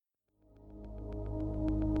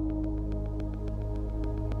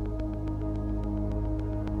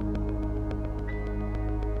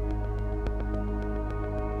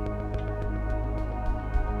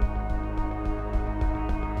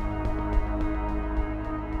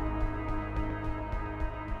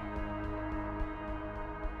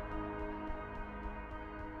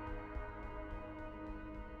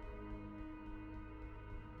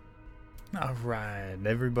Alright,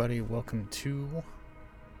 everybody, welcome to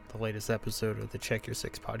the latest episode of the Check Your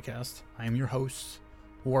Six podcast. I am your host,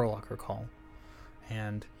 Warlocker Call,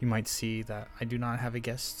 and you might see that I do not have a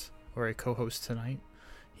guest or a co-host tonight.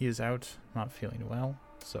 He is out, not feeling well,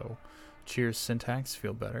 so cheers, Syntax,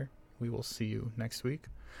 feel better. We will see you next week.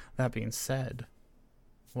 That being said,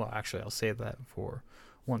 well, actually, I'll save that for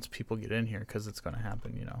once people get in here, because it's going to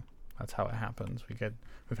happen, That's how it happens.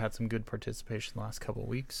 We've had some good participation the last couple of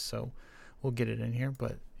weeks, so we'll get it in here.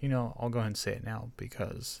 But, I'll go ahead and say it now,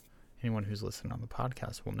 because anyone who's listening on the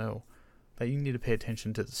podcast will know that you need to pay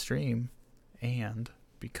attention to the stream. And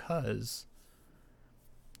because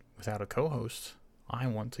without a co-host, I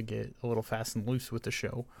want to get a little fast and loose with the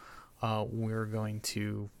show. We're going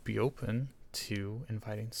to be open to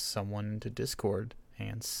inviting someone into Discord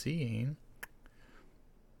and seeing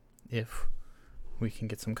if we can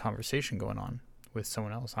get some conversation going on with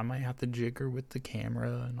someone else. I might have to jigger with the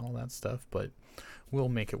camera and all that stuff, but we'll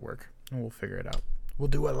make it work and we'll figure it out. We'll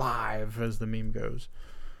do it live, as the meme goes.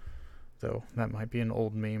 Though that might be an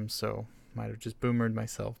old meme, so might have just boomered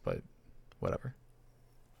myself, but whatever.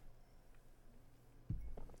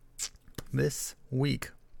 This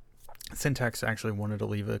week, Syntax actually wanted to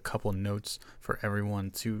leave a couple notes for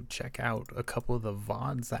everyone to check out a couple of the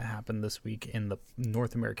VODs that happened this week in the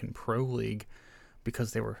North American Pro League,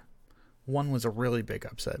 because one was a really big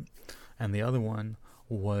upset, and the other one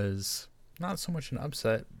was not so much an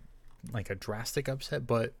upset, like a drastic upset,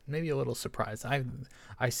 but maybe a little surprise.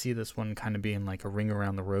 I see this one kind of being like a ring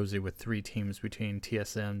around the rosy with three teams between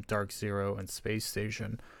TSM, Dark Zero, and Space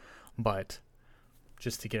Station. But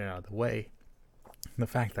just to get it out of the way, the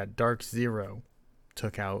fact that Dark Zero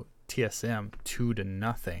took out TSM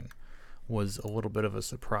 2-0 was a little bit of a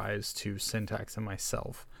surprise to Syntax and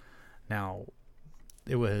myself. Now,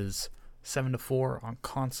 it was 7-4 on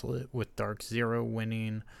Consulate, with Dark Zero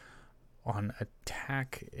winning on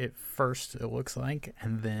attack at first, it looks like,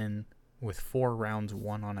 and then with 4 rounds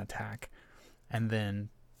won on attack, and then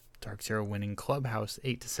Dark Zero winning Clubhouse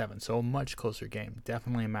 8-7. So a much closer game.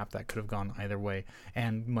 Definitely a map that could have gone either way,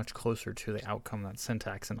 and much closer to the outcome that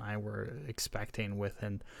Syntax and I were expecting with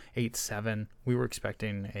an 8-7. We were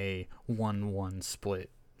expecting a 1-1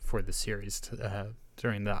 split for the series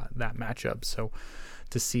during that matchup. So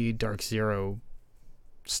to see Dark Zero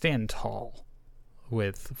stand tall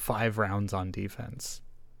with 5 rounds on defense,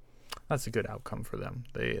 that's a good outcome for them.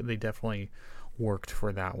 They definitely worked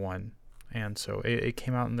for that one. And so it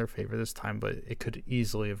came out in their favor this time, but it could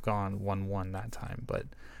easily have gone 1-1 that time. But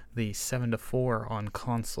the 7-4 on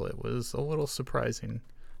Consulate was a little surprising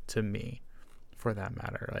to me, for that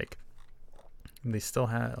matter. Like, they still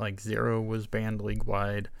had, Zero was banned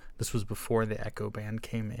league-wide. This was before the Echo ban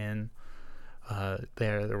came in.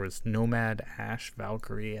 There was Nomad, Ashe,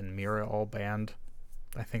 Valkyrie, and Mira all banned.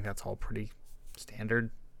 I think that's all pretty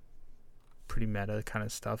standard, pretty meta kind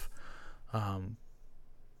of stuff.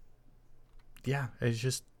 Yeah, it's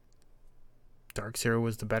just Dark Zero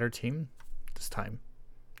was the better team this time.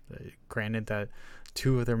 Granted that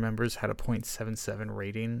 2 of their members had a .77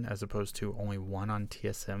 rating, as opposed to only 1 on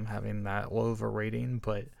TSM having that low of a rating,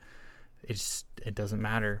 but it doesn't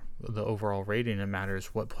matter the overall rating. It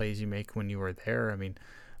matters what plays you make when you were there. I mean,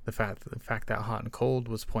 the fact that Hot and Cold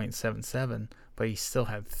was .77, but he still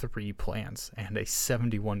had 3 plants and a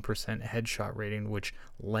 71% headshot rating, which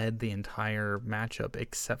led the entire matchup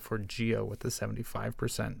except for Geo with the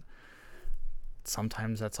 75%.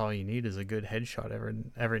 Sometimes that's all you need, is a good headshot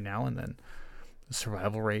every now and then. The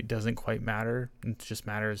survival rate doesn't quite matter. It just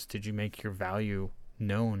matters, did you make your value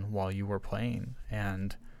known while you were playing?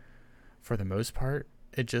 And for the most part,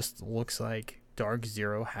 it just looks like Dark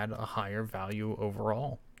Zero had a higher value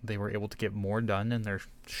overall. They were able to get more done in their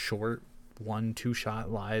short 1-2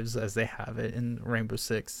 shot lives, as they have it in Rainbow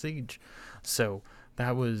Six Siege. So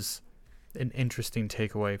that was an interesting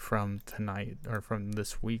takeaway from tonight, or from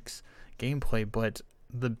this week's gameplay. But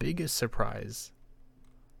the biggest surprise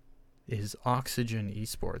is Oxygen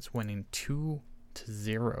Esports winning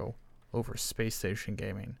 2-0 over Space Station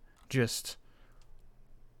Gaming. Just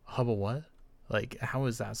hubba what? How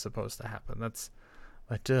is that supposed to happen?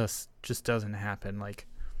 That just doesn't happen.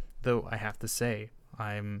 Though I have to say,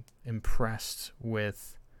 I'm impressed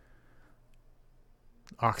with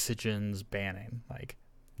Oxygen's banning.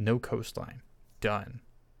 No coastline, done.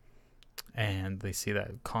 And they see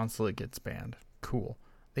that Consulate gets banned. Cool.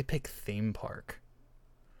 They pick Theme Park.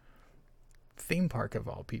 Theme Park, of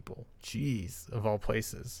all people. Jeez, of all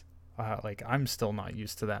places. I'm still not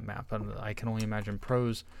used to that map, and I can only imagine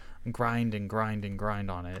pros grind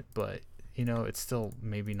on it, but it's still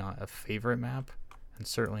maybe not a favorite map, and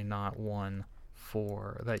certainly not one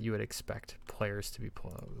that you would expect players to be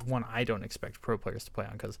one. I don't expect pro players to play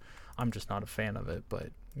on because I'm just not a fan of it, but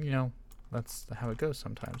that's how it goes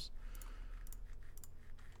sometimes.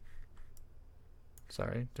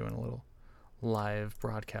 Sorry, doing a little live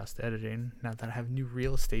broadcast editing now that I have new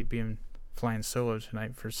real estate being flying solo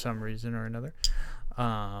tonight for some reason or another.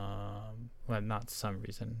 Well, not some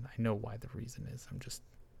reason. I know why the reason is.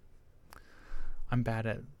 I'm bad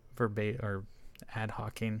at verbatim or ad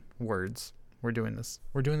hocing words. We're doing this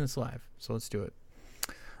live, so let's do it.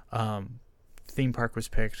 Theme park was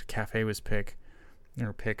picked, cafe was picked.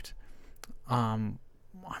 I'm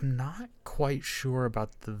not quite sure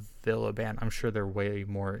about the Villa ban. I'm sure they're way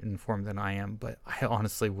more informed than I am, but I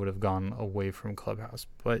honestly would have gone away from Clubhouse.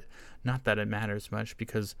 But not that it matters much,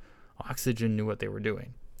 because Oxygen knew what they were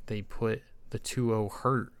doing. They put the 2-0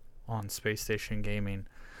 hurt on Space Station Gaming.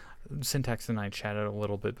 Syntax and I chatted a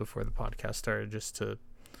little bit before the podcast started just to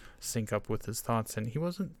sync up with his thoughts, and he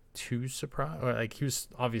wasn't too surprised. Like, he was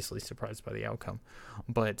obviously surprised by the outcome,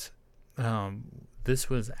 but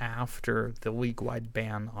this was after the league-wide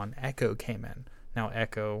ban on Echo came in. Now,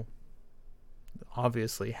 Echo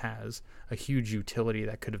obviously has a huge utility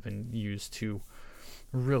that could have been used to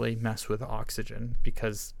really mess with Oxygen,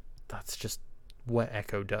 because that's just what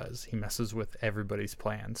Echo does. He messes with everybody's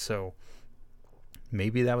plans. So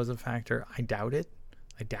maybe that was a factor. I doubt it,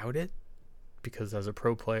 because as a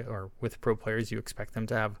pro player, or with pro players, you expect them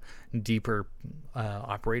to have deeper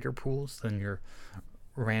operator pools than your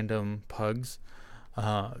random pugs.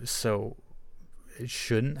 So it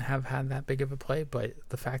shouldn't have had that big of a play, but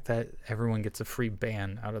the fact that everyone gets a free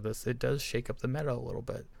ban out of this, it does shake up the meta a little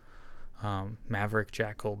bit. Maverick,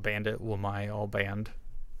 Jackal, Bandit, Wamai all banned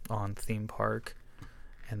on Theme Park,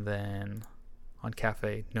 and then on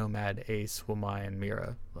Cafe, Nomad, Ace, Wamai, and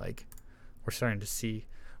Mira. Like, we're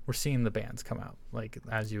seeing the bans come out, like,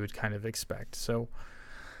 as you would kind of expect. So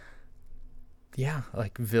yeah,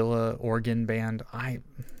 like Villa, Oregon banned. I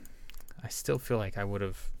still feel like I would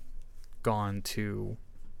have gone to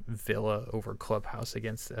Villa over Clubhouse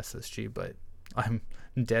against SSG, but I'm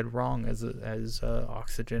dead wrong, as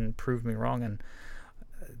Oxygen proved me wrong. And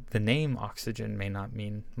the name Oxygen may not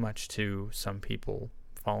mean much to some people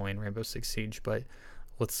following Rainbow Six Siege, but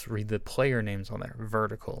let's read the player names on there.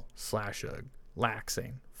 Vertical, Slashug,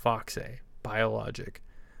 Laxing, Foxay, Biologic.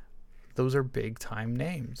 Those are big time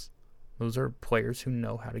names. Those are players who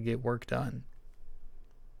know how to get work done.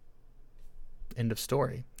 End of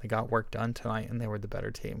story. They got work done tonight, and they were the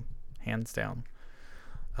better team, hands down.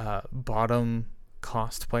 Bottom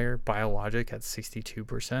cost player, Biologic, at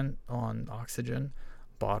 62% on Oxygen.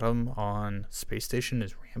 Bottom on Space Station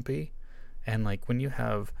is Rampy. And like, when you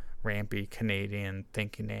have Rampy, Canadian,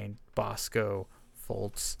 Thinking, Bosco,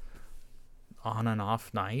 Fultz on and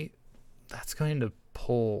off night, that's going to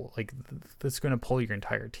pull your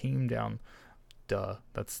entire team down. Duh,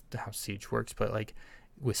 that's how Siege works. But like,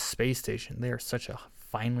 with Space Station, they are such a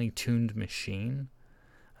finely tuned machine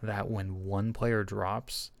that when one player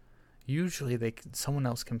drops, usually someone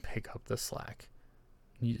else can pick up the slack.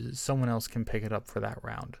 Someone else can pick it up for that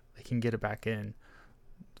round. They can get it back in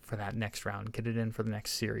for that next round, get it in for the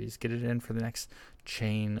next series, get it in for the next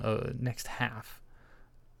chain, next half.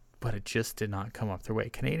 But it just did not come up their way.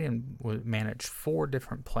 Canadian managed 4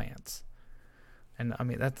 different plants, and I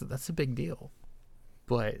mean, that's a big deal.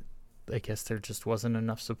 But I guess there just wasn't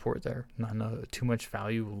enough support there. Too much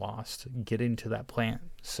value lost getting to that plant.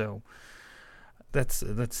 So that's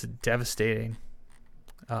devastating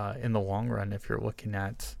in the long run if you're looking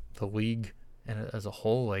at the league and as a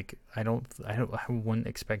whole. Like, I wouldn't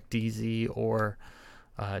expect DZ or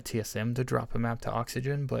TSM to drop a map to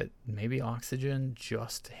Oxygen, but maybe Oxygen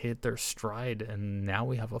just hit their stride, and now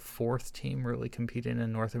we have a 4th team really competing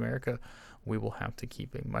in North America. We will have to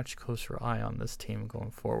keep a much closer eye on this team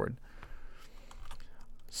going forward.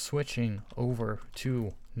 Switching over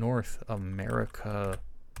to North America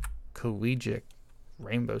Collegiate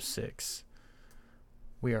Rainbow Six,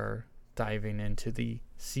 we are diving into the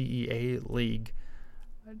CEA League.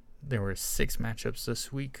 There were 6 matchups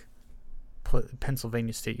this week.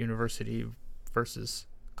 Pennsylvania State University versus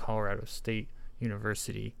Colorado State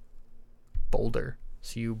University Boulder,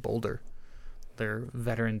 CU Boulder. Their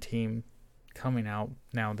veteran team coming out.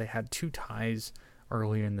 Now, they had 2 ties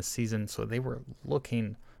earlier in the season, so they were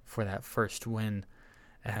looking for that first win.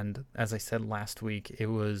 And as I said last week,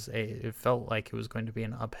 it felt like it was going to be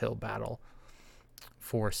an uphill battle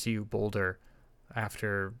for CU Boulder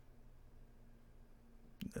after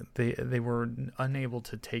they were unable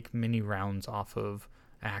to take many rounds off of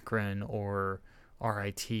Akron or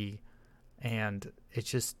RIT, and it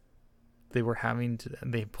just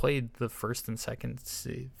they played the first and second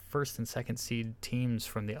seed teams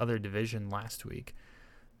from the other division last week,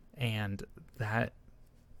 and that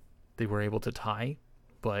they were able to tie.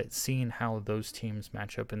 But seeing how those teams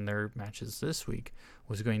match up in their matches this week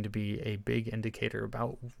was going to be a big indicator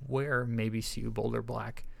about where maybe CU Boulder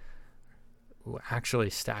Black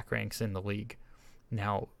actually stack ranks in the league.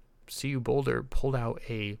 Now, CU Boulder pulled out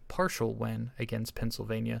a partial win against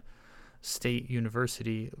Pennsylvania State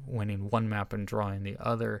University, winning one map and drawing the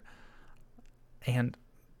other. And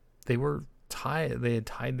they were tied. They had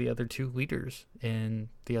tied the other two leaders in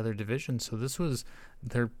the other division. So this was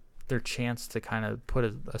their chance to kind of put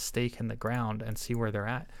a stake in the ground and see where they're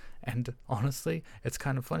at. And honestly, it's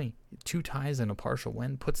kind of funny. 2 ties and a partial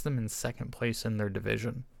win puts them in second place in their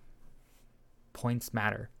division. Points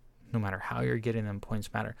matter. No matter how you're getting them,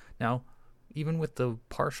 points matter. Now, even with the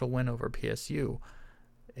partial win over PSU,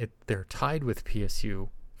 they're tied with PSU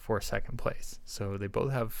for second place. So they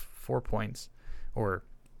both have 4 points, or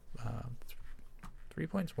 3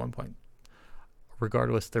 points, 1 point.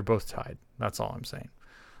 Regardless, they're both tied. That's all I'm saying.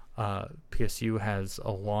 PSU has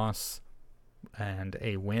a loss and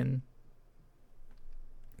a win,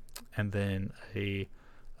 and then a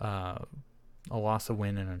loss, a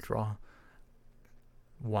win, and a draw,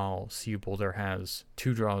 while CU Boulder has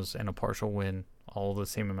 2 draws and a partial win, all the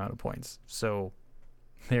same amount of points. So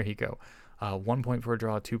there you go. 1 point for a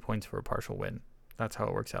draw, 2 points for a partial win. That's how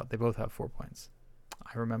it works out. They both have 4 points.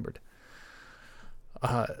 I remembered.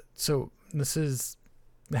 So this is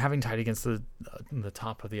having tied against the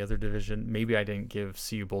top of the other division. Maybe I didn't give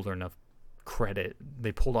CU Boulder enough credit.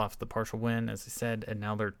 They pulled off the partial win, as I said, and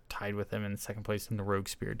now they're tied with them in second place in the Rogue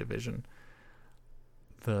Spear division.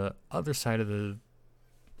 The other side of the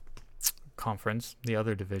conference, the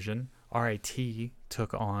other division, RIT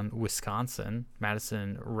took on Wisconsin,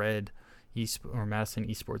 Madison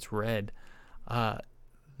Esports Red.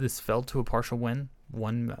 This fell to a partial win,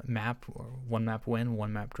 one map win,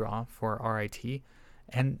 1 map draw for RIT,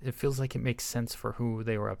 and it feels like it makes sense for who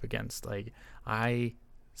they were up against. Like, I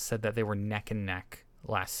said that they were neck and neck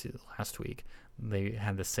last week. They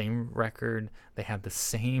had the same record, they had the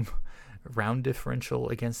same round differential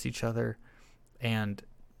against each other, and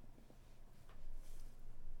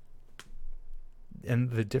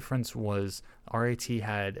the difference was RIT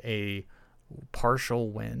had a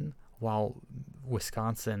partial win, while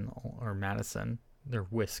Wisconsin, or Madison, their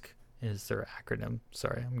WISC is their acronym.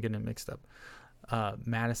 Sorry, I'm getting it mixed up.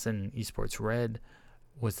 Madison Esports Red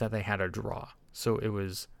was that they had a draw. So it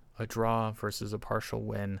was a draw versus a partial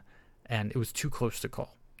win, and it was too close to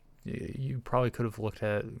call. You probably could have looked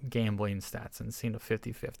at gambling stats and seen a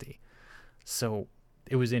 50-50. So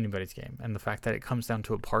it was anybody's game. And the fact that it comes down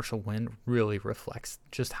to a partial win really reflects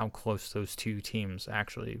just how close those two teams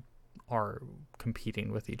actually are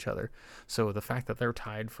competing with each other. So the fact that they're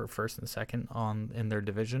tied for first and second in their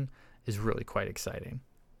division is really quite exciting.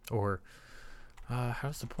 Or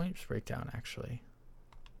how's the points breakdown actually?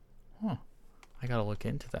 I gotta look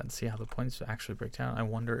into that and see how the points actually break down. I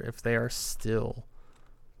wonder if they are still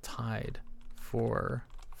tied for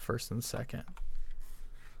first and second.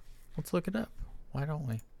 Let's look it up. Why don't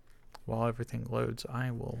we? While everything loads, I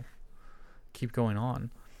will keep going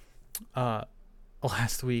on.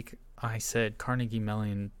 Last week I said Carnegie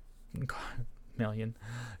Mellon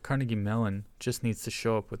just needs to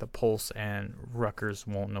show up with a pulse and Rutgers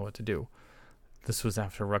won't know what to do. This was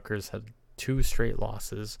after Rutgers had 2 straight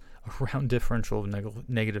losses, a round differential of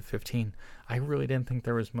negative 15. I really didn't think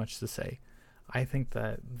there was much to say. I think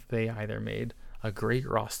that they either made a great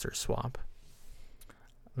roster swap,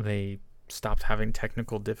 they stopped having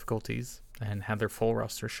technical difficulties and had their full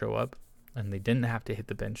roster show up, and they didn't have to hit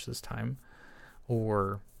the bench this time,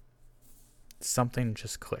 or something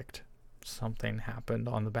just clicked. Something happened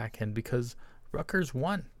on the back end because Rutgers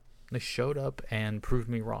won. They showed up and proved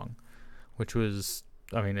me wrong, which was,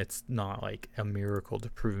 I mean, it's not like a miracle to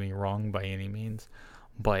prove me wrong by any means,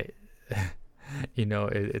 but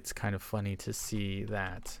it's kind of funny to see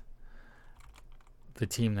that the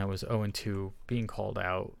team that was 0-2 being called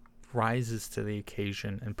out rises to the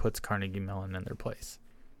occasion and puts Carnegie Mellon in their place.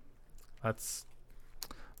 That's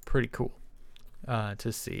pretty cool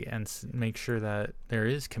to see, and make sure that there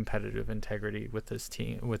is competitive integrity with this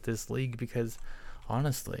team, with this league, because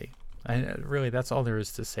honestly, really, that's all there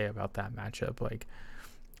is to say about that matchup. Like,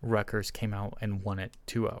 Rutgers came out and won it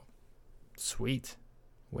 2-0. Sweet.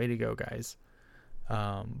 Way to go, guys.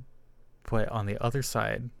 But on the other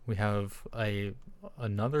side, we have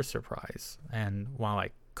another surprise. And while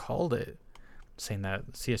I called it, saying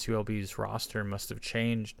that CSULB's roster must have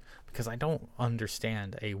changed, because I don't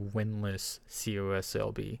understand a winless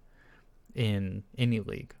CSULB in any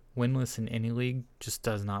league. winless in any league just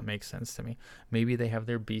does not make sense to me. Maybe they have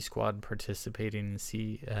their B squad participating in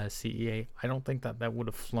CEA. I don't think that would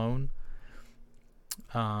have flown,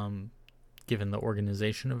 given the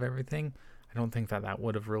organization of everything. I don't think that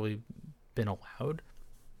would have really been allowed.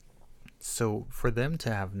 So for them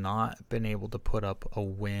to have not been able to put up a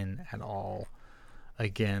win at all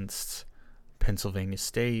against Pennsylvania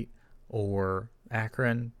State or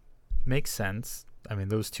Akron makes sense. I mean,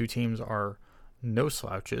 those two teams are no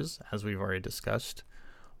slouches, as we've already discussed.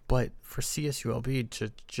 But for CSULB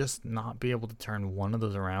to just not be able to turn one of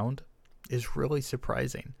those around is really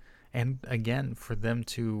surprising. And again, for them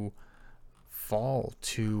to fall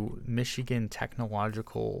to Michigan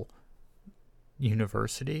Technological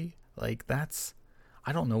University, like, that's,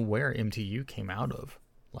 I don't know where MTU came out of.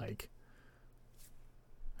 Like,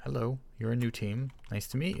 hello, you're a new team. Nice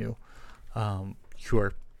to meet you. You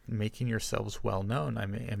are making yourselves well known. I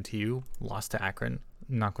mean, MTU lost to Akron.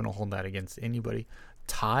 I'm not going to hold that against anybody.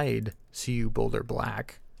 Tied CU Boulder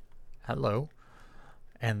Black. Hello.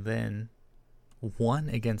 And then won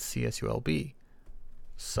against CSULB.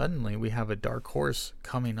 Suddenly, we have a dark horse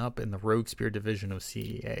coming up in the Rogue Spear division of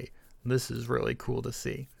CEA. This is really cool to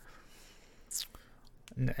see.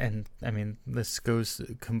 And I mean, this goes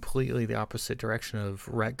completely the opposite direction of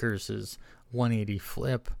Rutgers' 180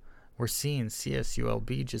 flip. We're seeing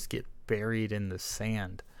CSULB just get buried in the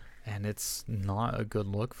sand, and it's not a good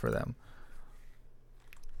look for them.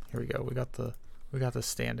 Here we go. We got the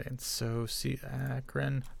stand-ins. So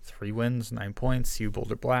Akron, 3 wins, 9 points. CU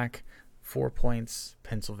Boulder Black, 4 points.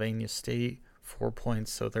 Pennsylvania State, 4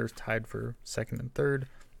 points. So they're tied for second and third.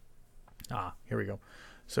 Here we go.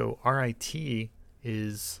 So RIT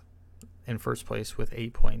is in first place with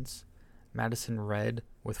 8 points. Madison Red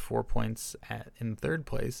with 4 points in third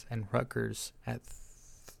place, and Rutgers at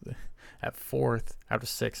fourth out of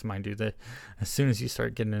 6. Mind you, that as soon as you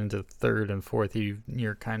start getting into third and fourth,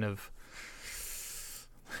 you're kind of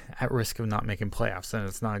at risk of not making playoffs, and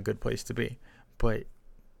it's not a good place to be. But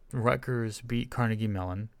Rutgers beat Carnegie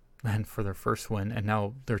Mellon and for their first win, and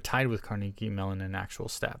now they're tied with Carnegie Mellon in actual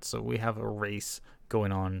stats. So we have a race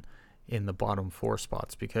going on in the bottom 4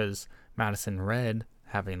 spots, because Madison Red,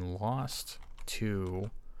 having lost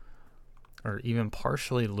to, or even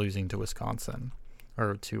partially losing to Wisconsin,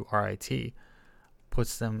 or to RIT,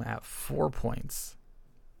 puts them at 4 points,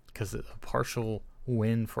 because a partial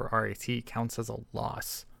win for RIT counts as a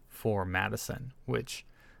loss for Madison, which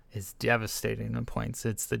is devastating in points.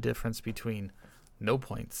 It's the difference between no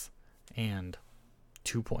points and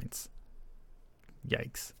 2 points.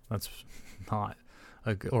 Yikes. That's not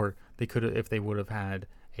a good, or they could have, if they would have had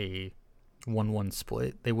a 1-1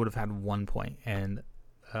 split, they would have had 1 point, and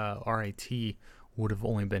RIT would have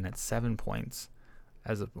only been at 7 points,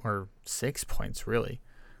 or 6 points really,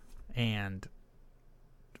 and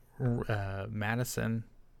Madison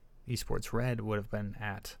Esports Red would have been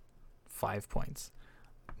at 5 points,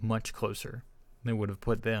 much closer. They would have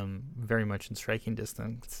put them very much in striking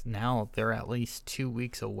distance. Now they're at least 2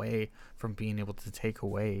 weeks away from being able to take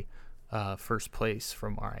away first place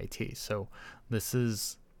from RIT. So this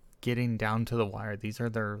is getting down to the wire. These are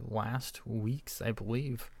their last weeks, I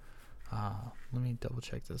believe. Let me double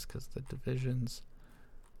check this, because the divisions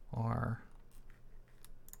are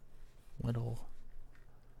little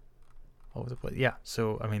over the place. Yeah,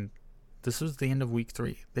 so I mean, this is the end of week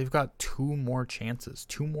 3. They've got 2 more chances,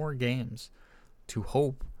 2 more games to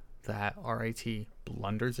hope that RIT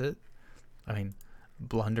blunders it. I mean,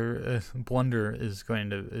 blunder is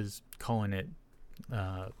calling it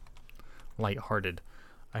lighthearted.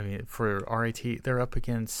 I mean, for RIT, they're up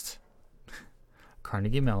against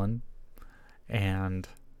Carnegie Mellon and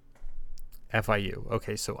FIU.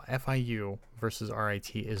 Okay, so FIU versus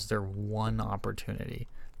RIT is their one opportunity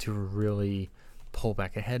to really pull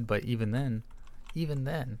back ahead. But even then,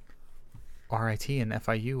 RIT and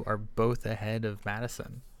FIU are both ahead of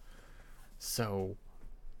Madison. So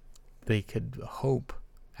they could hope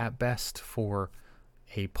at best for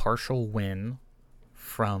a partial win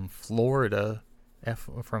from Florida,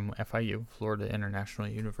 from FIU, Florida International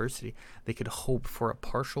University. They could hope for a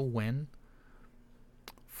partial win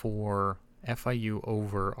for FIU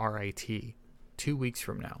over RIT 2 weeks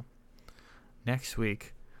from now. Next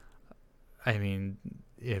week, I mean,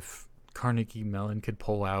 if Carnegie Mellon could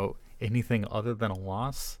pull out anything other than a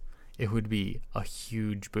loss, it would be a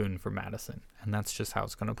huge boon for Madison. And that's just how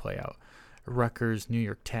it's going to play out. Rutgers, New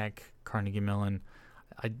York Tech, Carnegie Mellon,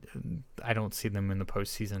 I don't see them in the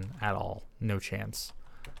postseason at all. No chance,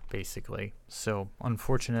 basically. So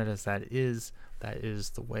unfortunate as that is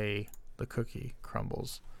the way the cookie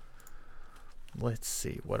crumbles. let's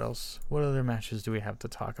see, what else? What other matches do we have to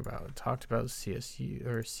talk about? Talked about CSU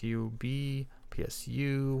or CUB,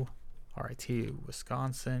 PSU, RIT,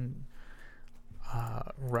 Wisconsin,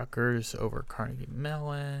 Rutgers over Carnegie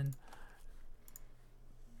Mellon,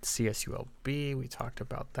 CSULB. We talked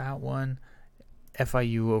about that one.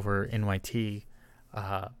 FIU over NYT.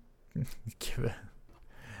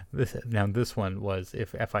 This one was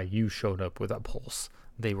if FIU showed up with a pulse,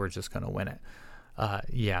 they were just going to win it.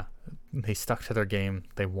 Yeah, they stuck to their game.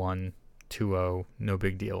 They won 2-0. No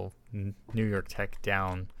big deal. New York Tech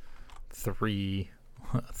down three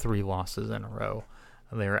losses in a row.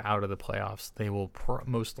 They're out of the playoffs. They will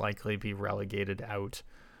most likely be relegated out.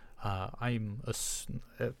 I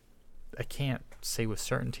can't say with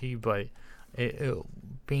certainty, but it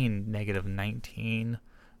being negative 19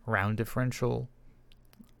 round differential,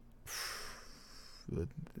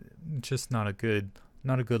 just not a good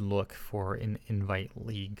look for an invite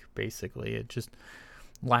league. Basically, it just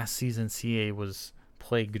last season CA was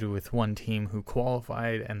plagued with one team who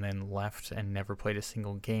qualified and then left and never played a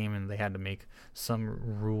single game, and they had to make some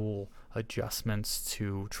rule adjustments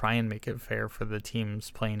to try and make it fair for the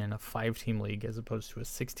teams playing in a 5-team league as opposed to a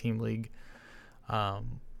 6-team league.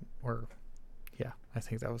 I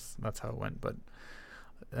think that's how it went. But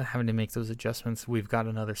having to make those adjustments, we've got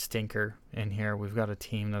another stinker in here. We've got a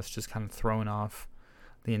team that's just kind of throwing off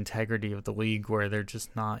the integrity of the league, where they're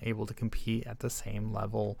just not able to compete at the same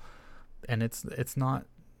level. And it's not,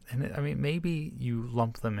 and I mean, maybe you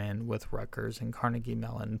lump them in with Rutgers and Carnegie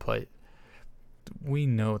Mellon, but we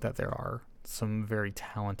know that there are some very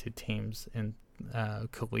talented teams in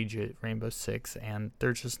collegiate Rainbow Six, and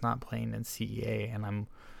they're just not playing in CEA, and I'm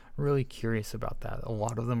really curious about that. A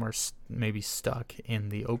lot of them are maybe stuck in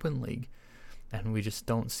the open league, and we just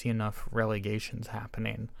don't see enough relegations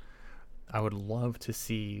happening. I would love to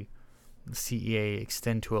see the CEA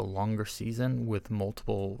extend to a longer season with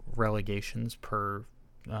multiple relegations per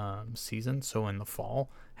season. So in the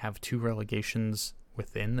fall, have 2 relegations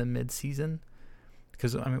within the mid-season.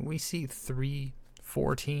 Because, I mean, we see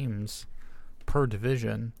 3-4 teams per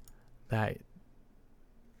division that,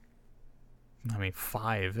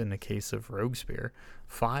 5 in the case of Rogue Spear,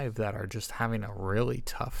 5 that are just having a really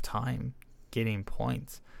tough time getting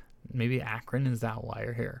points. Maybe Akron is the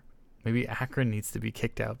outlier here. Maybe Akron needs to be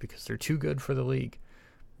kicked out because they're too good for the league.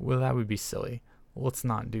 Well, that would be silly. Let's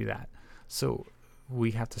not do that. So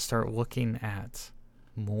we have to start looking at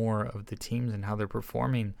more of the teams and how they're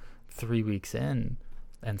performing 3 weeks in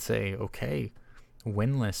and say, okay,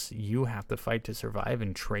 winless, you have to fight to survive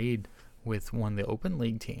and trade with one of the open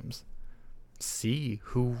league teams. See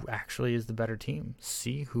who actually is the better team.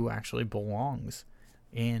 See who actually belongs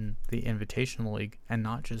in the Invitational League, and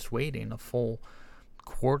not just waiting a full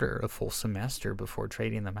quarter, a full semester before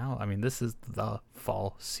trading them out. I mean, this is the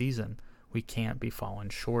fall season. We can't be falling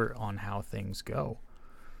short on how things go.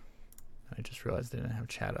 I just realized I didn't have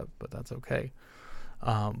chat up, but that's okay.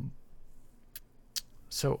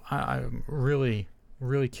 So I'm really,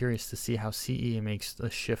 really curious to see how CE makes a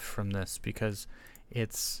shift from this, because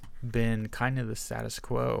it's been kind of the status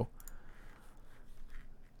quo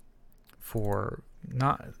for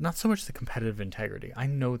not so much the competitive integrity. I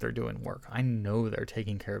know they're doing work. I know they're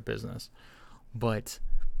taking care of business, but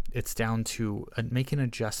it's down to making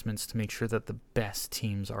adjustments to make sure that the best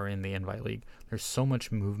teams are in the Invite League. There's so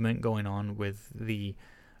much movement going on with the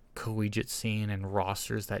collegiate scene and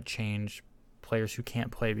rosters that change. Players who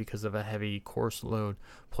can't play because of a heavy course load,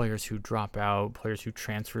 players who drop out, players who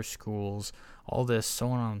transfer schools, all this, so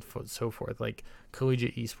on and so forth. Like,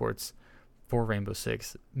 collegiate esports for Rainbow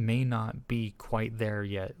Six may not be quite there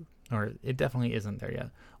yet, or it definitely isn't there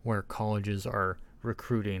yet, where colleges are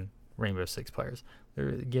recruiting Rainbow Six players.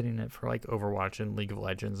 They're getting it for like Overwatch and League of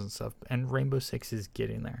Legends and stuff, and Rainbow Six is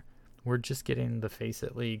getting there. We're just getting the Face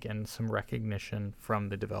It League and some recognition from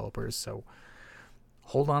the developers, so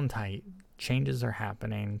hold on tight. Changes are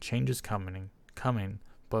happening, changes coming,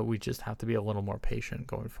 but we just have to be a little more patient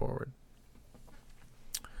going forward.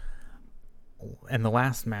 And the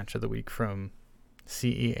last match of the week from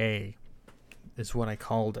CEA is what I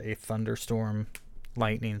called a thunderstorm,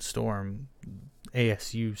 lightning storm.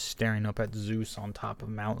 ASU staring up at Zeus on top of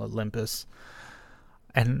Mount Olympus.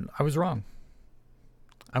 And I was wrong.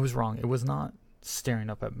 It was not staring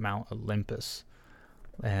up at Mount Olympus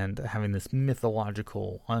and having this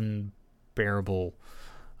mythological, unbearable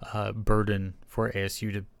burden for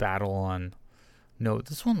ASU to battle on. No,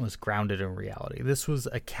 this one was grounded in reality. This was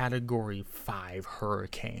a Category 5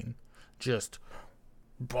 hurricane. Just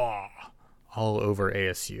all over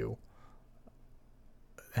ASU.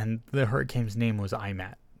 And the hurricane's name was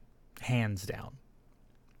IMAT. Hands down.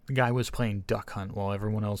 The guy was playing Duck Hunt while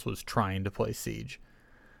everyone else was trying to play Siege.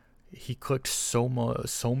 He clicked so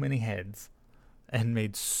many heads and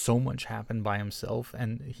made so much happen by himself,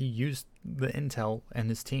 and he used the intel and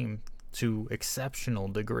his team to exceptional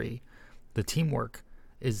degree. The teamwork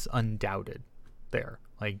is undoubted there.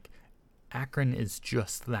 Like, Akron is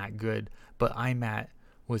just that good, but IMAT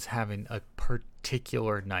was having a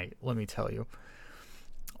particular night, let me tell you.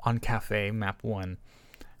 On Cafe, map 1,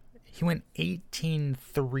 he went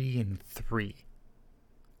 18-3-3.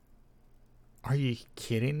 Are you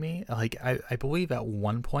kidding me? Like, I believe at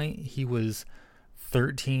one point he was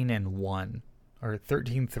 13-1 or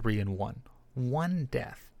 13-3-1. One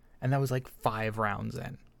death. And that was like 5 rounds in.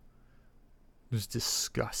 It was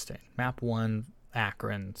disgusting. Map 1,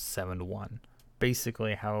 Akron, 7-1.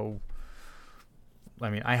 Basically how... I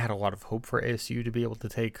mean, I had a lot of hope for ASU to be able to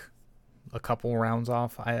take a couple rounds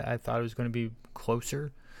off. I thought it was going to be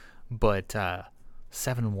closer. But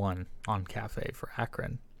 7-1 on Cafe for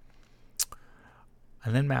Akron.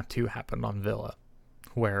 And then map 2 happened on Villa,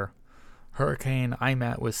 where Hurricane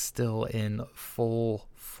IMAT was still in full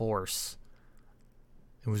force.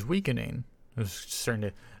 It was weakening. It was starting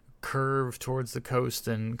to curve towards the coast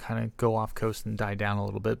and kind of go off coast and die down a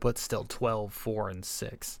little bit, but still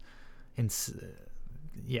 12-4-6.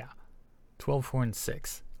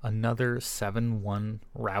 12-4-6. Another 7-1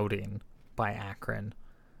 routing by Akron.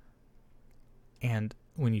 And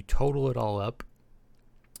when you total it all up,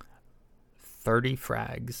 30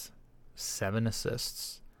 frags, 7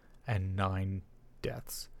 assists, and 9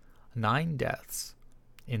 deaths. 9 deaths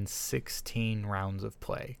in 16 rounds of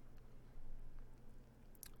play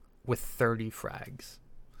with 30 frags.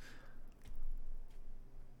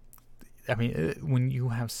 I mean, when you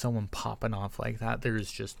have someone popping off like that,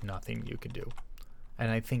 there's just nothing you can do.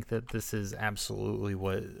 And I think that this is absolutely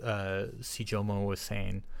what Sijomo was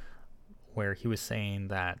saying, where he was saying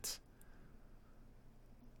that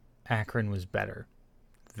Akron was better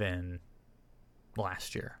than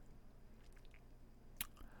last year.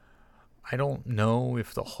 I don't know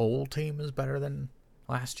if the whole team is better than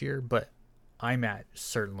last year, but IMAT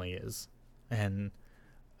certainly is. And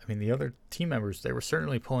I mean, the other team members, they were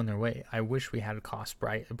certainly pulling their weight. I wish we had cost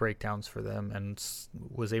breakdowns for them and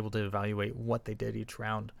was able to evaluate what they did each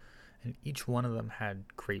round. And each one of them had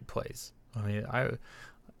great plays. I mean,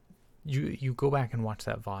 you go back and watch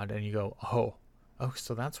that VOD and you go, oh,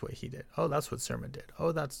 so that's what he did. Oh, that's what Sermon did.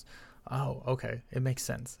 Oh, okay. It makes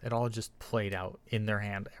sense. It all just played out in their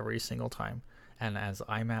hand every single time. And as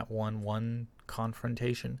IMAT won one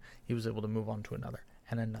confrontation, he was able to move on to another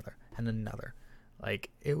and another and another. Like,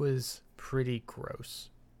 it was pretty gross.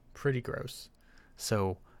 Pretty gross.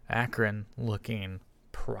 So, Akron looking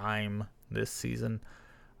prime this season.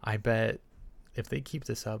 I bet if they keep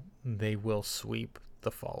this up, they will sweep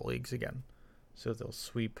the fall leagues again. So they'll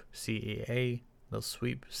sweep CEA, they'll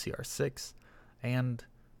sweep CR6, and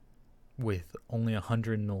with only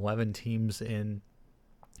 111 teams in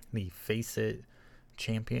the Face It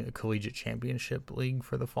Collegiate Championship League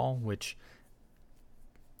for the fall, which,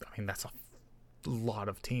 I mean, that's a lot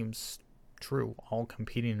of teams, true, all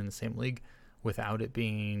competing in the same league without it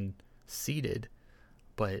being seeded,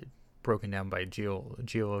 but broken down by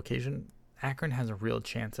geolocation. Akron has a real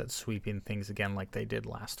chance at sweeping things again like they did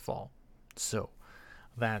last fall. So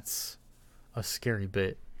that's a scary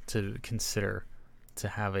bit to consider, to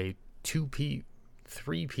have a 2-peat,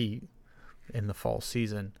 3-peat in the fall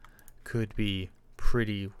season could be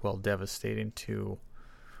pretty well devastating to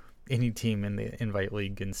any team in the Invite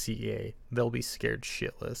League and CEA. They'll be scared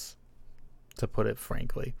shitless, to put it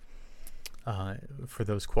frankly, for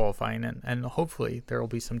those qualifying. And hopefully there will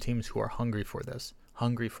be some teams who are hungry for this,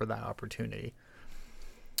 hungry for that opportunity.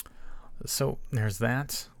 So there's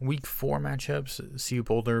that. Week 4 matchups, CU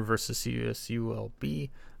Boulder versus CUSULB.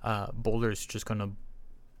 Boulder's just going to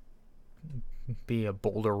be a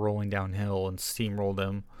boulder rolling downhill and steamroll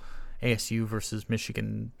them. ASU versus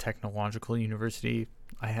Michigan Technological University.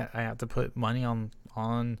 I have to put money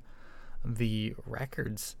on the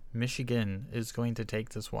records. Michigan is going to take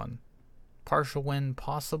this one. Partial win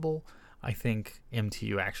possible. I think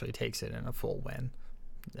MTU actually takes it in a full win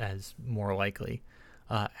as more likely.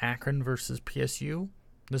 Akron versus PSU.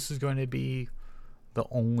 This is going to be the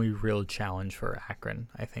only real challenge for Akron,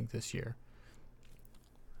 I think, this year.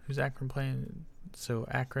 Who's Akron playing? So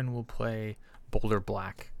Akron will play Boulder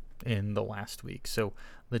Black in the last week. So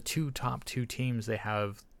the top two teams, they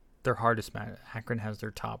have their hardest match. Akron has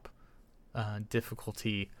their top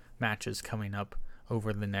difficulty matches coming up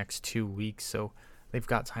over the next 2 weeks. So they've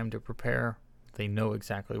got time to prepare. They know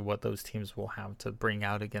exactly what those teams will have to bring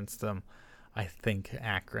out against them. I think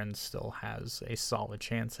Akron still has a solid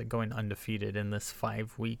chance at going undefeated in this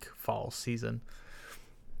 5-week fall season.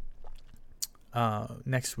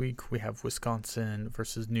 Next week, we have Wisconsin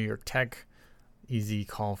versus New York Tech. Easy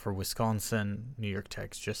call for Wisconsin. New York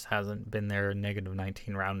Tech just hasn't been there.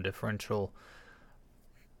 -19 round differential.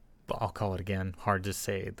 But I'll call it again. Hard to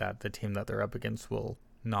say that the team that they're up against will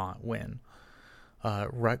not win.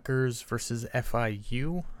 Rutgers versus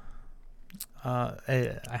FIU.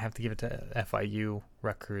 I have to give it to FIU.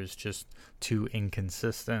 Rutgers just too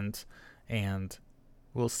inconsistent, and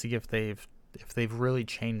we'll see if they've really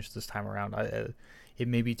changed this time around. It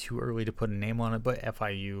may be too early to put a name on it, but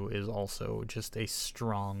FIU is also just a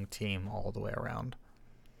strong team all the way around.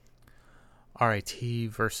 RIT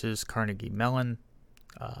versus Carnegie Mellon.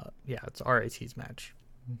 It's RIT's match.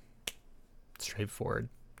 Straightforward,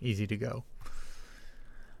 easy to go.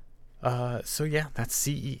 That's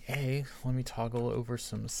CEA. Let me toggle over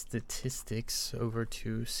some statistics over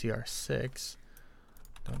to CR6.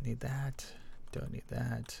 Don't need that.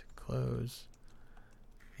 Close.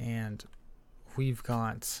 And we've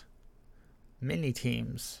got many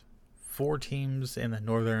teams. 4 teams in the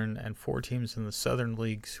Northern and 4 teams in the Southern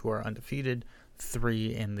leagues who are undefeated.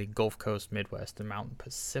 3 in the Gulf Coast, Midwest, and Mountain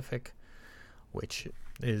Pacific, which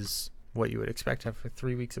is what you would expect after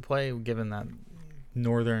 3 weeks of play, given that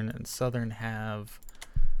Northern and Southern have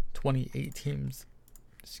 28 teams,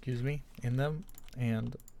 in them,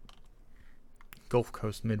 and Gulf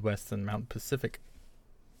Coast, Midwest, and Mountain Pacific,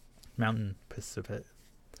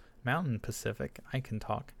 I can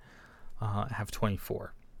talk, have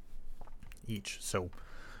 24 each. So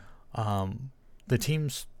the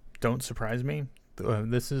teams don't surprise me.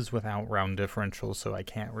 This is without round differential, so I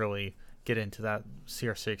can't really get into that.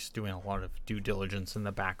 CR6 doing a lot of due diligence in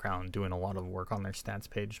the background, doing a lot of work on their stats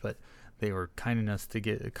page, but they were kind enough to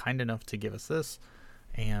give us this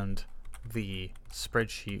and the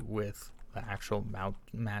spreadsheet with the actual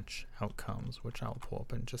match outcomes, which I'll pull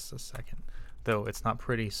up in just a second. Though it's not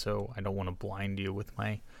pretty, so I don't want to blind you with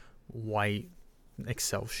my white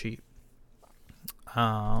Excel sheet.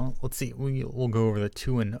 Let's see. We'll go over the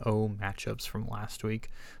 2-0 matchups from last week.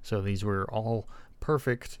 So these were all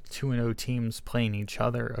perfect 2-0 teams playing each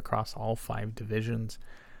other across all 5 divisions.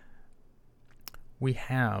 We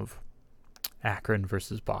have Akron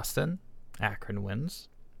versus Boston. Akron wins.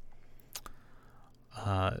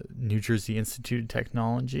 New Jersey Institute of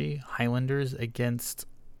Technology, Highlanders against,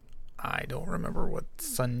 I don't remember what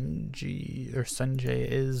Sanjay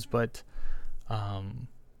is, but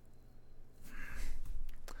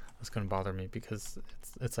it's going to bother me because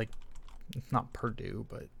it's like, it's not Purdue,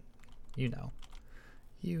 but you know,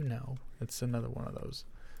 it's another one of those.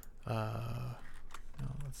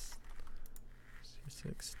 Let's see,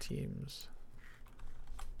 6 teams.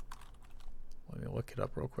 Let me look it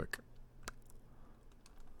up real quick.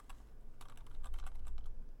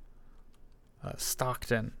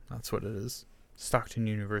 Stockton, that's what it is. Stockton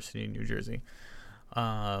University in New Jersey.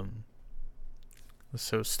 So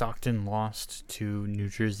Stockton lost to New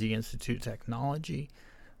Jersey Institute of Technology.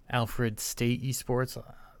 Alfred State Esports,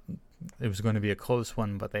 it was going to be a close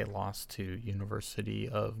one, but they lost to University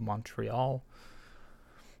of Montreal.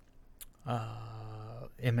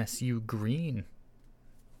 MSU Green.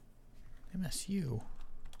 MSU.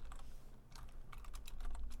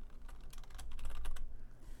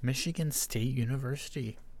 Michigan State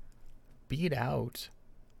University beat out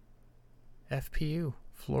FPU,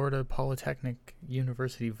 Florida Polytechnic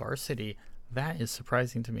University varsity. That is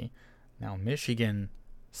surprising to me. Now, Michigan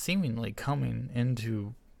seemingly coming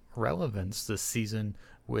into relevance this season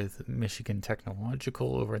with Michigan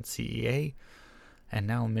Technological over at CEA, and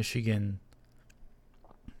now Michigan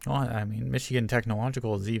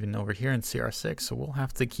Technological is even over here in CR6, so we'll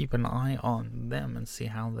have to keep an eye on them and see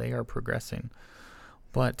how they are progressing.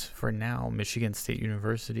 But for now, Michigan State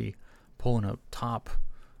University pulling up top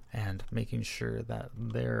and making sure that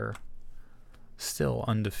they're still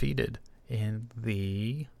undefeated in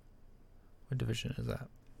the... What division is that?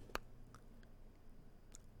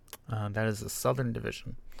 That is the Southern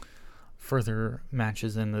Division. Further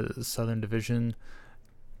matches in the Southern Division.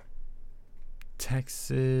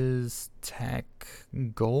 Texas Tech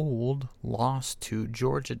Gold lost to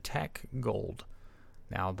Georgia Tech Gold.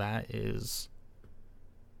 Now that is...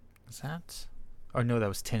 that? Oh, no, that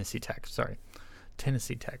was Tennessee Tech. Sorry.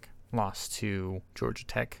 Tennessee Tech lost to Georgia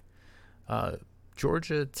Tech.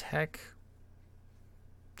 Georgia Tech,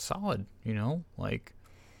 solid,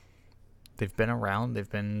 they've been around. They've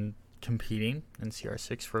been competing in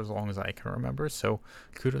CR6 for as long as I can remember. So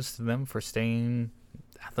kudos to them for staying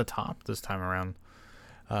at the top this time around.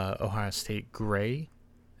 Ohio State Gray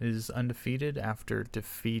is undefeated after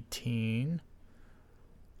defeating...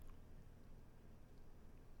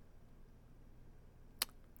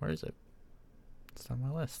 Where is it? It's on my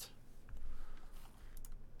list.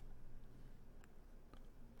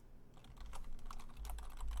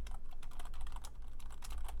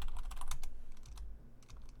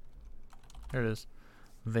 There it is.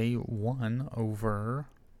 They won over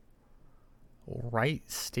Wright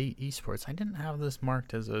State Esports. I didn't have this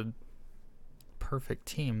marked as a perfect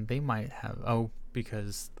team. They might have. Oh,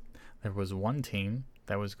 because there was one team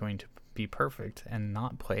that was going to be perfect and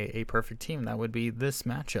not play a perfect team. That would be this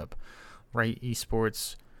matchup. Wright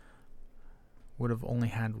Esports would have only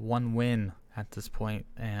had one win at this point,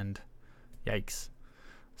 and yikes.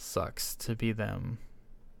 Sucks to be them,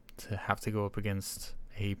 to have to go up against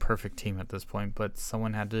a perfect team at this point, but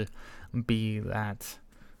someone had to be that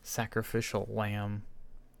sacrificial lamb,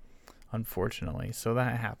 unfortunately. So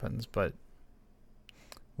that happens, but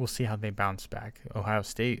we'll see how they bounce back. Ohio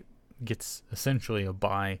State gets essentially a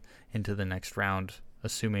bye into the next round,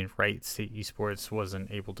 assuming Wright State Esports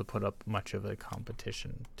wasn't able to put up much of a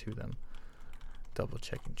competition to them. Double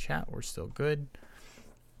checking chat, we're still good.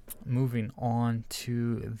 Moving on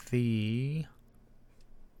to the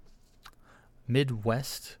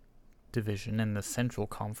Midwest Division in the Central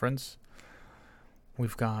Conference.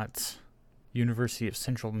 We've got University of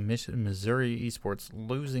Central Missouri Esports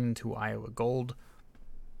losing to Iowa Gold.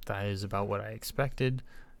 That is about what I expected.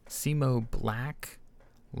 SEMO Black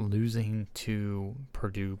losing to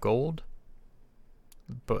Purdue Gold.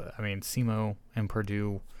 But, I mean, SEMO and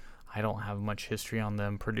Purdue, I don't have much history on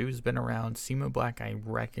them. Purdue's been around. SEMO Black, I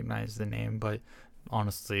recognize the name, but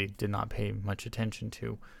honestly did not pay much attention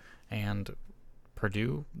to. And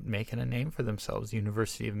Purdue making a name for themselves.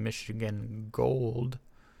 University of Michigan Gold,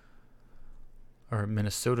 or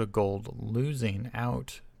Minnesota Gold, losing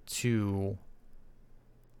out to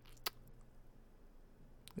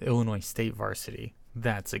Illinois State Varsity.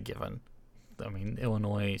 That's a given. I mean,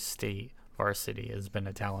 Illinois State Varsity has been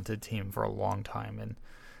a talented team for a long time, and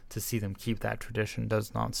to see them keep that tradition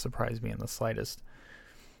does not surprise me in the slightest.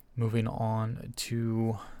 Moving on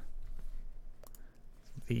to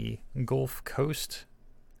the Gulf Coast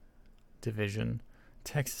Division,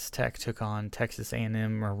 Texas Tech took on Texas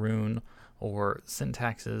A&M Maroon, or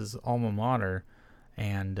Syntax's alma mater,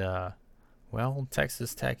 and well,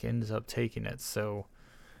 Texas Tech ends up taking it. So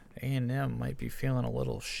A&M might be feeling a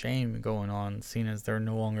little shame going on, seeing as they're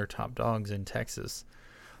no longer top dogs in Texas.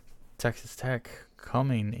 Texas Tech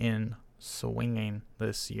coming in swinging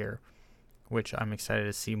this year, which I'm excited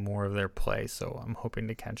to see more of their play, so I'm hoping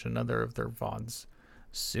to catch another of their VODs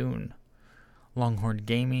soon. Longhorn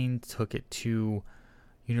Gaming took it to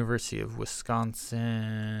University of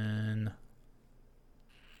Wisconsin.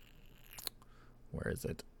 Where is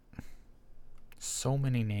it? So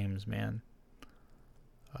many names, man.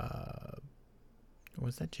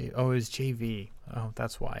 Was that J? Oh, it was JV. Oh,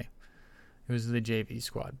 that's why. It was the JV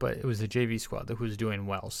squad, but it was the JV squad that was doing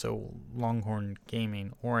well. So Longhorn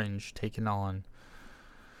Gaming Orange taking on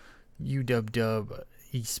UW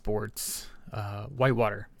Esports,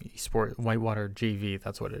 Whitewater Esport, Whitewater JV.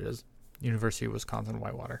 That's what it is. University of Wisconsin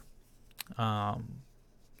Whitewater.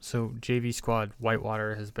 So JV squad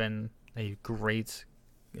Whitewater has been a great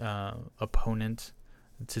opponent.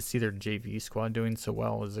 To see their JV squad doing so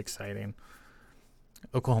well is exciting.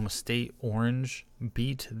 Oklahoma State Orange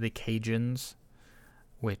beat the Cajuns,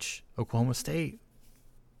 which Oklahoma State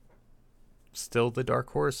still the dark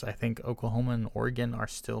horse. I think Oklahoma and Oregon are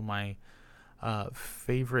still my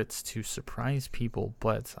favorites to surprise people,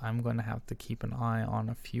 but I'm going to have to keep an eye on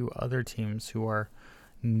a few other teams who are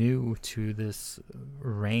new to this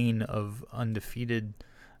reign of undefeated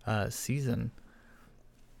season.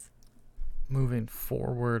 Moving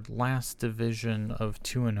forward, last division of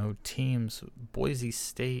 2-0 teams, Boise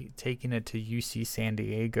State taking it to UC San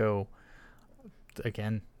Diego.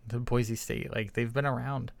 Again, the Boise State, like, they've been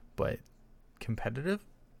around, but competitive?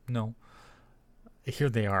 No. Here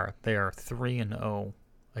they are. They are 3-0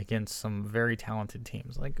 against some very talented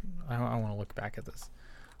teams. Like, I want to look back at this.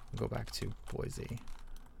 I'll go back to Boise.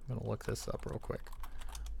 I'm going to look this up real quick.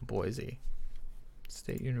 Boise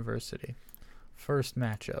State University. First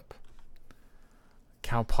matchup.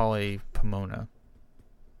 Cal Poly Pomona.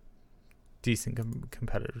 Decent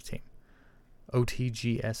competitive team.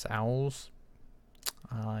 OTGS Owls.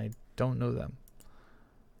 I don't know them.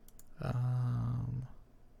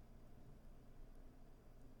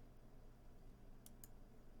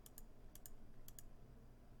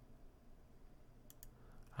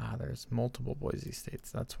 There's multiple Boise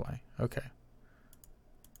States. That's why. Okay.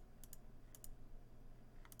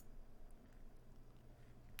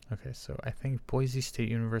 Okay, so I think Boise State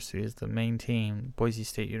University is the main team. Boise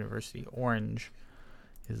State University Orange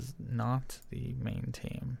is not the main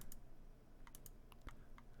team.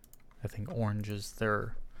 I think Orange is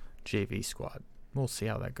their JV squad. We'll see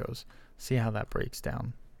how that goes. See how that breaks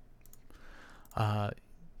down.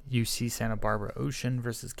 UC Santa Barbara Ocean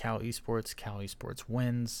versus Cal Esports. Cal Esports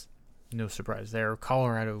wins. No surprise there.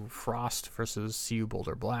 Colorado Frost versus CU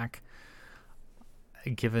Boulder Black.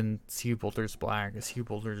 Given CU Boulder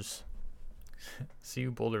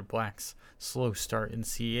Black's slow start in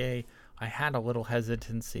CEA, I had a little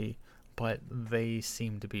hesitancy, but they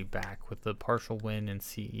seem to be back with the partial win in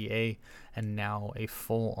CEA and now a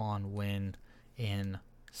full-on win in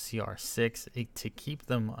CR6 to keep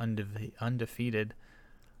them undefeated.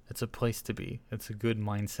 It's a place to be. It's a good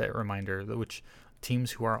mindset reminder, which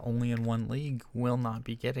teams who are only in one league will not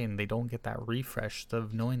be getting. They don't get that refresh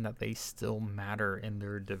of knowing that they still matter in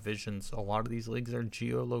their divisions. A lot of these leagues are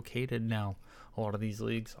geolocated now. A lot of these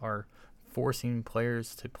leagues are forcing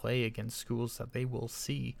players to play against schools that they will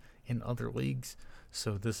see in other leagues.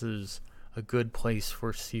 So this is a good place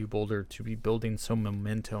for CU Boulder to be building some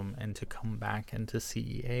momentum and to come back into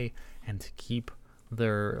CEA and to keep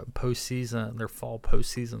their fall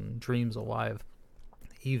postseason dreams alive,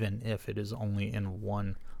 even if it is only in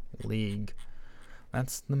one league.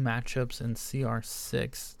 That's the matchups in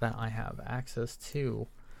CR6 that I have access to,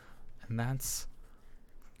 and that's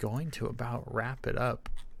going to about wrap it up.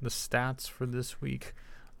 The stats for this week,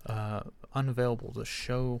 unavailable to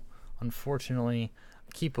show, unfortunately.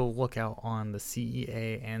 Keep a lookout on the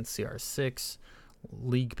CEA and CR6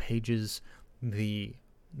 league pages.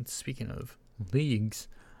 Speaking of leagues,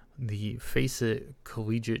 the Face It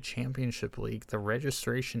Collegiate Championship League, the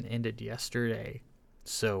registration ended yesterday.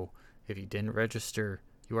 So if you didn't register,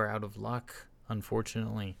 you are out of luck,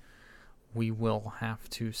 unfortunately. We will have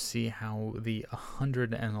to see how the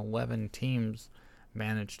 111 teams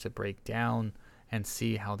manage to break down and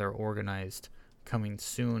see how they're organized coming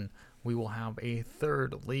soon. We will have a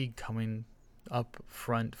third league coming up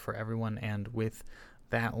front for everyone, and with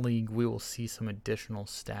that league, we will see some additional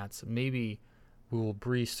stats. Maybe we will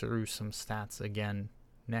breeze through some stats again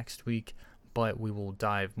next week, but we will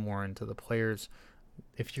dive more into the players.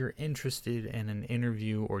 If you're interested in an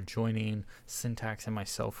interview or joining Syntax and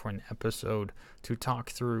myself for an episode to talk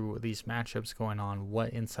through these matchups going on, what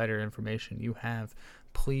insider information you have,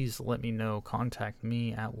 please let me know. Contact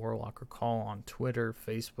me at Warlock or Call on Twitter,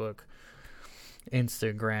 Facebook,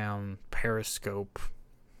 Instagram, Periscope,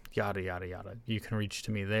 yada, yada, yada. You can reach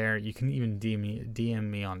to me there. You can even DM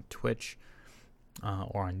me on Twitch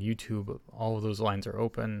or on YouTube. All of those lines are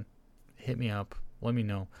open. Hit me up. Let me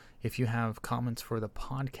know. If you have comments for the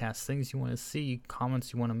podcast, things you want to see,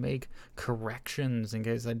 comments you want to make, corrections in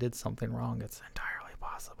case I did something wrong, it's entirely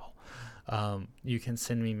possible. You can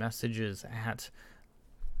send me messages at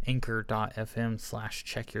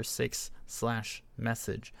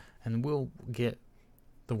anchor.fm/checkyour6/message, and we'll get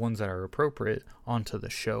the ones that are appropriate onto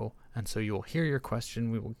the show. And so you'll hear your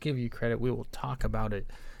question, we will give you credit, we will talk about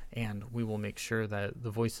it, and we will make sure that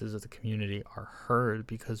the voices of the community are heard,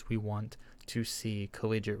 because we want to see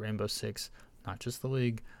Collegiate Rainbow Six, not just the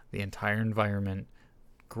league, the entire environment,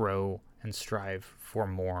 grow and strive for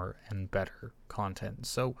more and better content.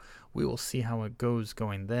 So we will see how it goes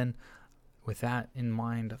going then. With that in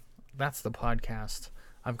mind, that's the podcast.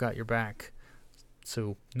 I've got your back.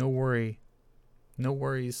 So no worries.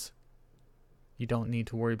 You don't need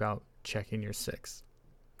to worry about checking your six.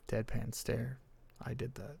 Deadpan stare. I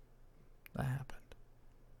did that. That happened.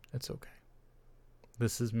 It's okay.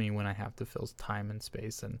 This is me when I have to fill time and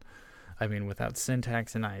space. And I mean, without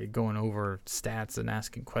Syntax and I going over stats and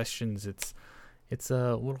asking questions, it's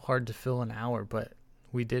a little hard to fill an hour, but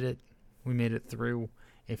we did it. We made it through.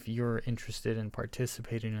 If you're interested in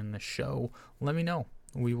participating in the show, let me know.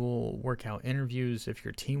 We will work out interviews. If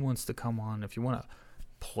your team wants to come on, if you want to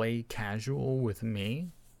play casual with me,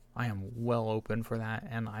 I am well open for that,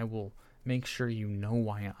 and I will make sure you know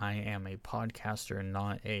why I am a podcaster and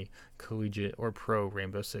not a collegiate or pro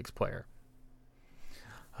Rainbow Six player.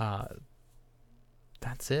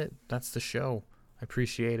 That's it. That's the show. I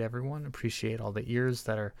appreciate everyone. Appreciate all the ears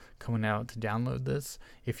that are coming out to download this.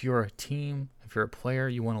 If you're a team, if you're a player,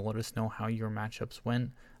 you want to let us know how your matchups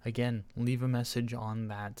went, again, leave a message on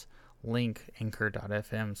that link,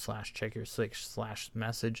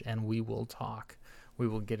 anchor.fm/checkyour6/message, and we will talk. We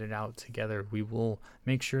will get it out together. We will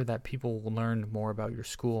make sure that people will learn more about your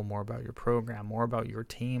school, more about your program, more about your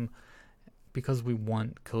team, because we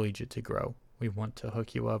want Collegiate to grow. We want to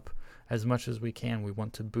hook you up as much as we can. We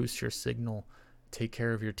want to boost your signal take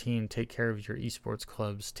care of your team, take care of your esports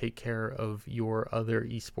clubs, take care of your other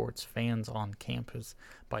esports fans on campus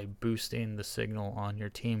by boosting the signal on your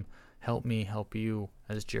team. Help me help you,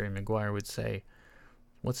 as Jerry Maguire would say.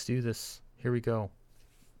 Let's do this. Here we go.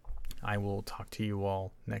 I will talk to you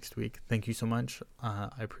all next week. Thank you so much. I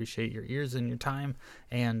appreciate your ears and your time.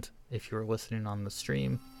 And if you're listening on the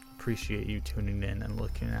stream, appreciate you tuning in and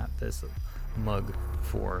looking at this mug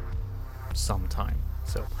for some time.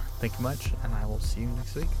 So thank you much, and I will see you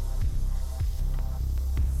next week.